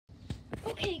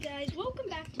Okay, guys, welcome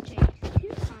back to Jake's.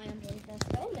 Hi, I'm Jake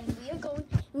Vesco, and we are going.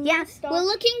 We're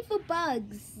looking for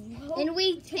bugs, and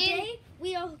today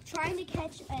we are trying to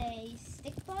catch a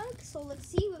stick bug. So let's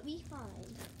see what we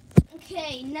find.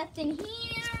 Okay, nothing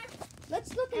here.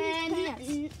 Let's look at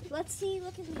these plants.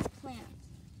 Look at these plants.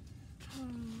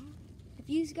 If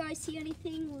you guys see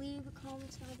anything, leave a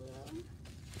comment down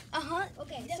below.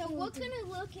 Okay, so we're gonna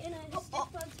look in a stick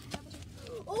bug's habitat.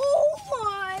 Oh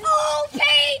my!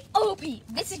 OP!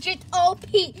 This is just OP.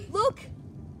 Look!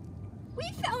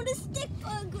 We found a stick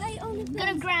bug right on the I'm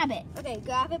gonna grab it. Okay,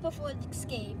 grab it before it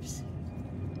escapes.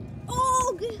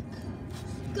 Oh, good.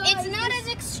 It's not as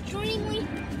extremely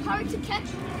hard to catch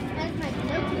as my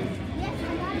locust. Yes,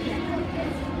 I got it.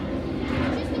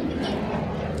 Just look again.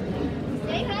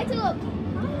 Say hi to Loki.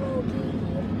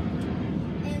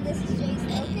 And this is Jay's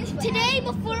locust. Today,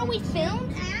 before we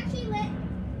filmed, I actually let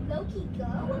Loki go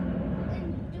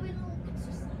and do a little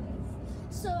exercise.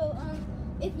 So,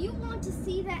 if you want to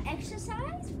see that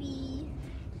exercise,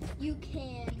 you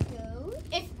can go.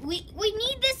 if we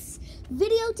need this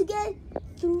video to get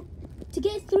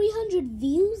 300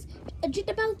 views, just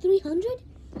about 300.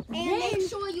 And make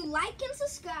sure you like and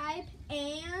subscribe,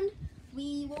 and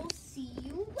we will see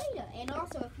you later. And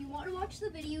also, if you want to watch the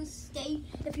videos, stay.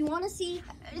 If you want to see,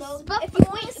 Locust,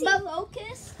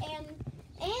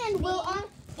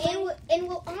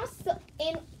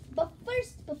 but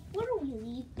first, before we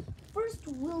leave,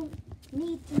 we'll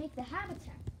need to make the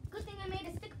habitat. Good thing I made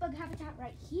a stick bug habitat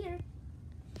right here.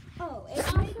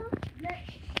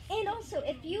 And also,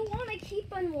 if you want to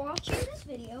keep on watching this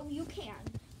video, you can.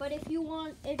 But if you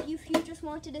just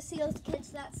wanted to see us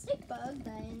catch that stick bug,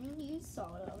 then you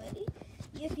saw it already.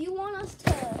 If you want us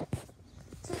to,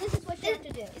 so this is what you have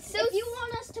to do. If you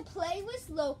want us to play with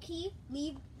Loki,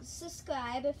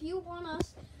 subscribe. If you want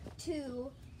us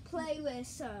to play with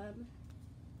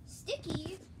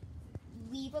Sticky,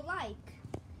 leave a like,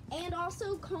 and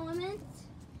also comment.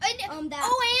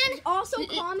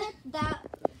 Comment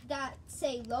that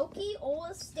say Loki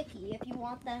or Sticky if you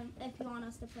want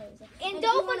us to play with them. And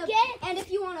don't forget.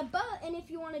 If you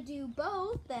want to do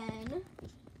both, then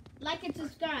Like and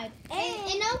subscribe.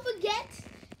 And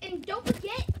don't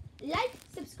forget, like,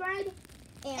 subscribe,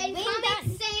 and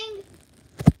comment saying,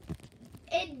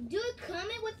 and do a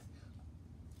comment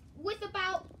with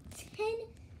about 10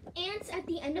 ants at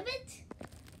the end of it.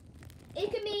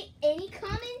 It can be any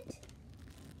comment.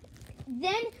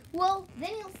 Then you'll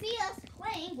see us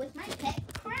playing with my pet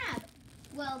crab.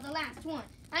 Well, the last one.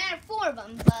 I had 4 of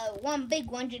them, but one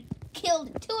big one just killed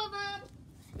 2 of them.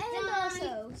 and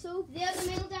also, so The other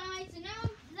male died, so now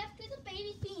I'm left with a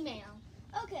baby female.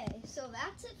 okay, so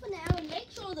that's it for now. And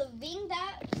make sure to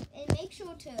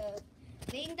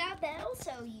ring that bell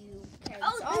so you can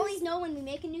always know when we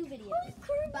make a new video.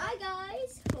 Bye,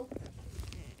 guys.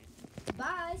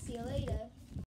 Bye. See you later.